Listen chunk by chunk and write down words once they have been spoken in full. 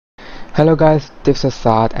Hello guys, this is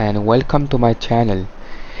Saad and welcome to my channel.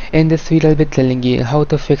 In this video I'll be telling you how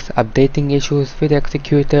to fix updating issues with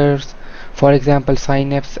executors. For example,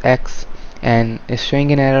 Synapse X, and it's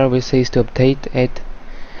showing an error which says to update it.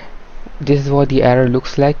 This is what the error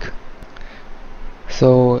looks like.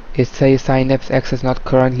 So it says Synapse X is not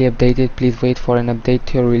currently updated, please wait for an update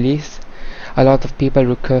to your release. A lot of people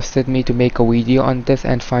requested me to make a video on this,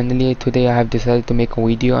 and finally today I have decided to make a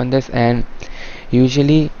video on this. And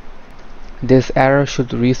usually this error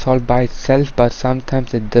should resolve by itself, but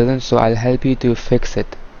sometimes it doesn't, so I'll help you to fix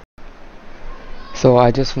it. So I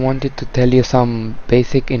just wanted to tell you some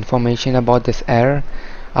basic information about this error.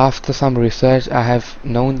 After some research, I have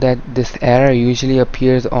known that this error usually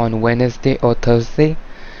appears on Wednesday or Thursday,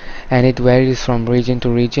 and it varies from region to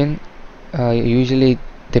region. Usually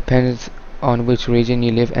depends on which region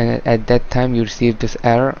you live, and at that time you receive this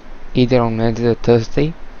error either on Wednesday or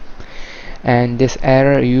Thursday. And this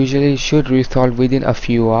error usually should resolve within a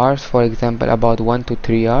few hours, for example about 1 to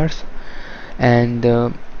 3 hours. And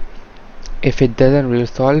if it doesn't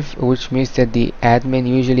resolve, which means that the admin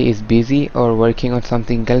usually is busy or working on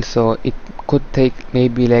something else, so it could take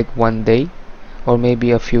maybe like 1 day or maybe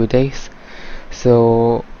a few days.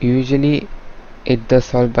 So usually it does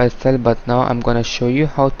solve by itself, but now I'm gonna show you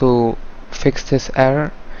how to fix this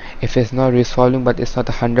error. If it's not resolving, but it's not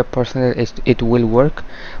 100% that it will work,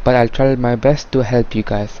 but I'll try my best to help you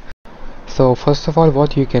guys. So first of all,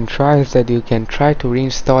 what you can try is that you can try to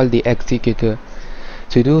reinstall the executor.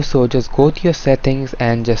 To do so, just go to your settings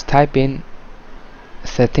and just type in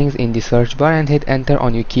settings in the search bar and hit enter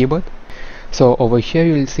on your keyboard. So over here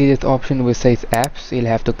you'll see this option which says apps. You'll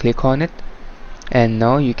have to click on it, and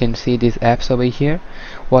now you can see these apps over here.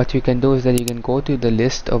 What you can do is that you can go to the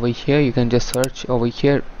list over here. You can just search over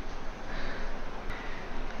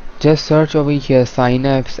here,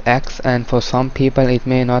 Synapse X, and for some people it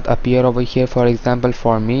may not appear over here. For example,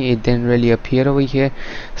 for me it didn't really appear over here.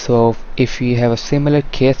 So if you have a similar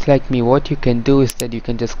case like me, what you can do is that you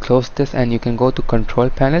can just close this and you can go to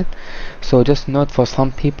control panel. So just note, for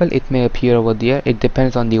some people it may appear over there. It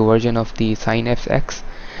depends on the version of the Synapse X,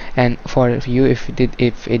 and for you, if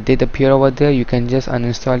it did appear over there, you can just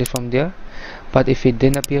uninstall it from there. But if it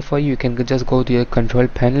didn't appear for you, you can just go to your control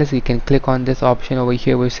panel. So you can click on this option over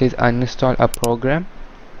here which says uninstall a program.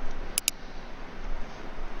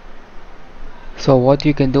 So what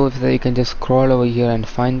you can do is that you can just scroll over here and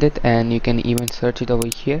find it, and you can even search it over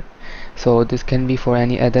here. So this can be for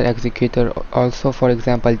any other executor also. For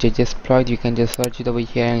example, JJSploit, you can just search it over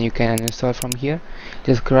here and you can uninstall from here.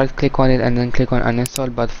 Just right click on it and then click on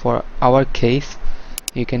uninstall. But for our case,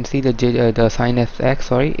 you can see the Synapse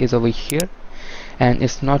X is over here, and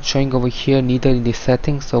it's not showing over here neither in the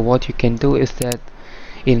settings. So what you can do is that,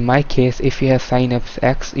 in my case, if you have Synapse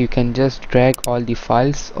X, you can just drag all the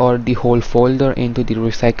files or the whole folder into the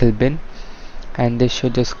recycle bin, and this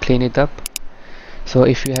should just clean it up. So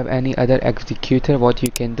if you have any other executor, what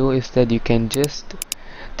you can do is that you can just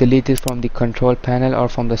delete it from the control panel or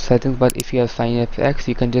from the settings. But if you have Synapse X,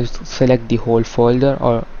 you can just select the whole folder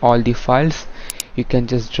or all the files. You can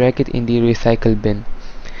just drag it in the recycle bin.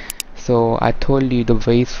 So I told you the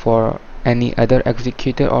ways for any other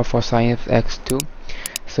executor or for Synapse X too.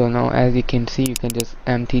 So now, as you can see, you can just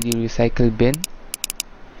empty the recycle bin.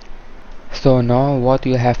 So now what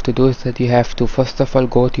you have to do is that you have to first of all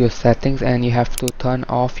go to your settings and you have to turn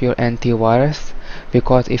off your antivirus,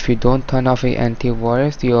 because if you don't turn off your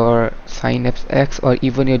antivirus, your Synapse X or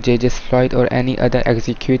even your JJSploit or any other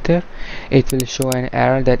executor, it will show an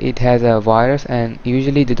error that it has a virus, and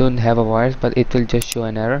usually they don't have a virus, but it will just show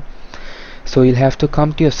an error. So you'll have to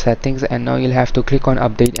come to your settings, and now you'll have to click on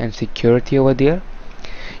update and security over there.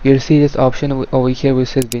 You'll see this option over here which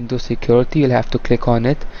says Windows Security. You'll have to click on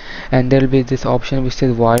it, and there will be this option which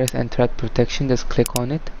says Virus and Threat Protection. Just click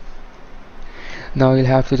on it. Now you'll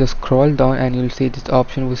have to just scroll down and you'll see this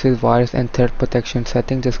option which says Virus and Threat Protection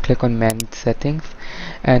Settings. Just click on Manage Settings,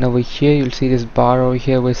 and over here you'll see this bar over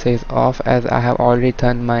here which says Off. As I have already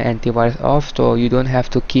turned my antivirus off, so you don't have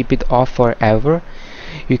to keep it off forever.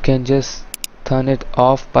 You can just turn it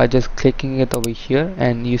off by just clicking it over here,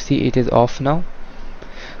 and you see it is off now.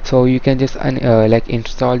 So you can just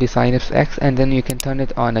install the Synapse X and then you can turn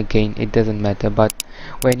it on again. It doesn't matter, but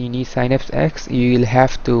when you need Synapse X, you will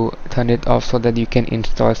have to turn it off so that you can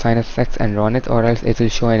install Synapse X and run it, or else it will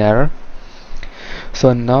show an error.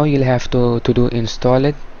 So now you'll have to install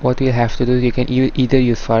it. What you have to do is you can either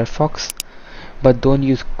use Firefox, but don't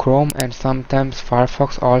use Chrome, and sometimes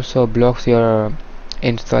Firefox also blocks your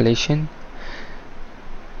installation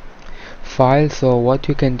file. So what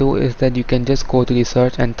you can do is that you can just go to the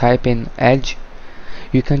search and type in Edge.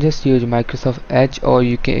 You can just use Microsoft Edge, or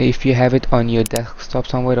you can, if you have it on your desktop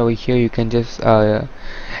somewhere over here, you can just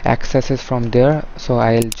access it from there. So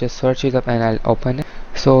I'll just search it up and I'll open it.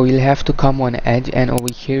 So you'll have to come on Edge, and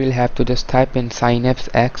over here you'll have to just type in Synapse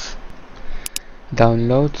X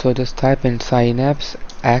download. So just type in Synapse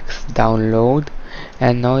X download,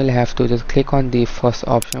 and now you'll have to just click on the first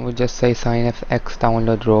option, which just say Synapse X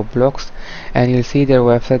download Roblox, and you'll see their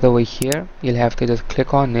website over here. You'll have to just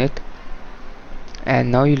click on it,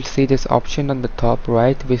 and now you'll see this option on the top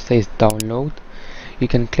right which says download. You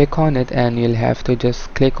can click on it, and you'll have to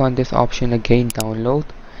just click on this option again, download,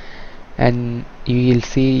 and you'll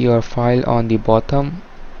see your file on the bottom.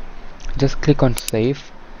 Just click on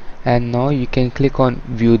save, and now you can click on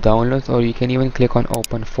view downloads, or you can even click on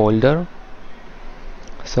open folder.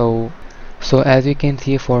 So as you can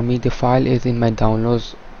see, for me the file is in my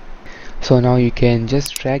downloads. So now you can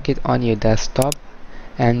just drag it on your desktop,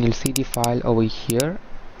 and you'll see the file over here.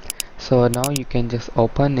 So now you can just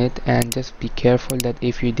open it, and just be careful that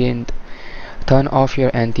if you didn't turn off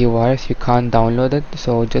your antivirus, you can't download it.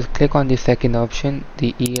 So just click on the second option,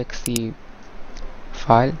 the exe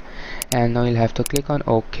file, and now you'll have to click on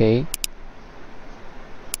OK,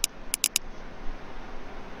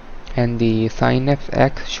 and the Synapse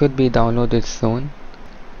X should be downloaded soon.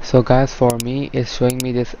 So guys, for me it's showing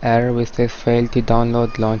me this error which says fail to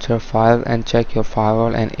download launcher file and check your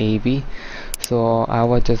firewall and AV. So I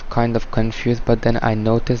was just kind of confused, but then I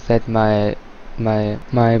noticed that my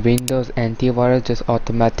Windows antivirus just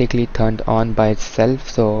automatically turned on by itself.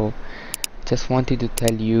 So just wanted to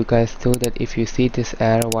tell you guys too that if you see this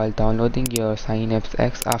error while downloading your Synapse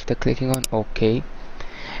X after clicking on OK,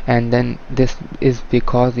 and then this is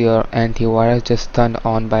because your antivirus just turned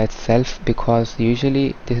on by itself, because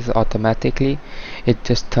usually this is automatically, it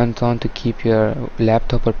just turns on to keep your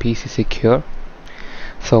laptop or PC secure.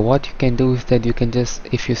 So what you can do is that you can just,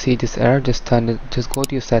 if you see this error, just go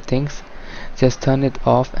to your settings, just turn it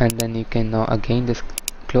off, and then you can now again just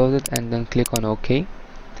close it and then click on OK,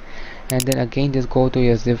 and then again just go to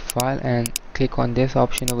your zip file and click on this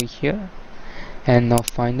option over here, and now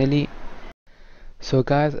finally. So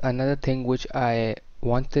guys, another thing which I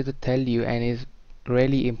wanted to tell you and is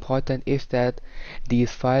really important is that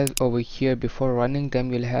these files over here, before running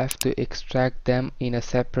them, you'll have to extract them in a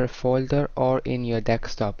separate folder or in your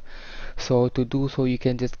desktop. So to do so, you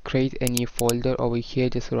can just create a new folder over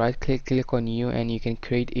here. Just right click on new, and you can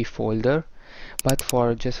create a folder. But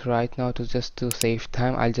for just right now, to save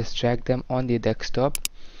time, I'll just drag them on the desktop,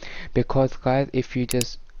 because guys, if you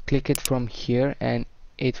just click it from here and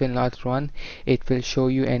it will not run, it will show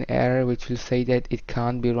you an error which will say that it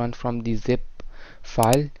can't be run from the zip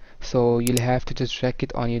file. So you'll have to just drag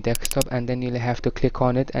it on your desktop, and then you'll have to click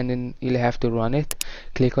on it, and then you'll have to run it.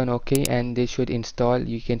 Click on OK, and this should install.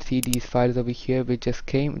 You can see these files over here which just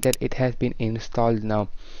came, that it has been installed now.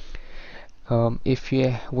 If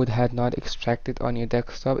you would have not extracted on your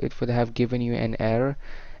desktop, it would have given you an error,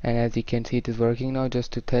 and as you can see, it is working now.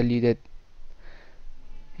 Just to tell you that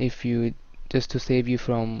if you, just to save you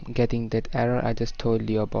from getting that error, I just told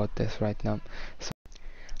you about this right now. So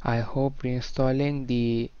I hope reinstalling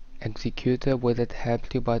the executor would have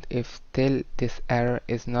helped you, but if still this error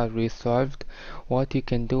is not resolved, what you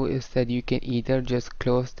can do is that you can either just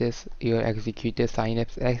close this your executor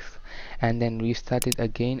Synapse X and then restart it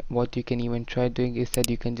again. What you can even try doing is that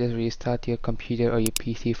you can just restart your computer or your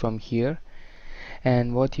PC from here.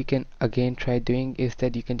 And what you can again try doing is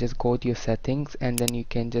that you can just go to your settings, and then you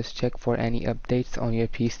can just check for any updates on your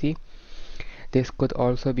PC. This could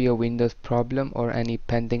also be a Windows problem or any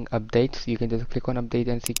pending updates. You can just click on update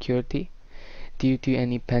and security. Due to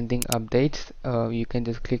any pending updates, you can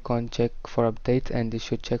just click on check for updates, and this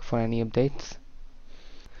should check for any updates.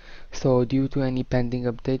 So due to any pending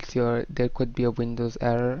updates, there could be a Windows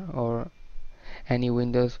error or any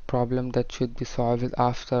Windows problem that should be solved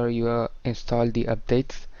after you install the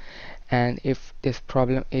updates. And if this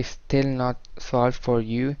problem is still not solved for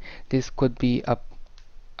you, this could be a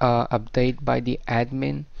update by the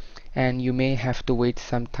admin, and you may have to wait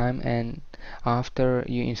some time, and after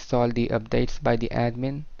you install the updates by the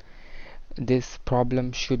admin, this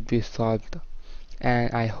problem should be solved.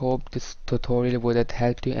 And I hope this tutorial would have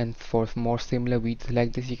helped you, and for more similar videos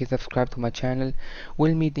like this, you can subscribe to my channel.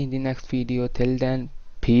 We'll meet in the next video. Till then,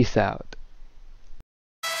 peace out.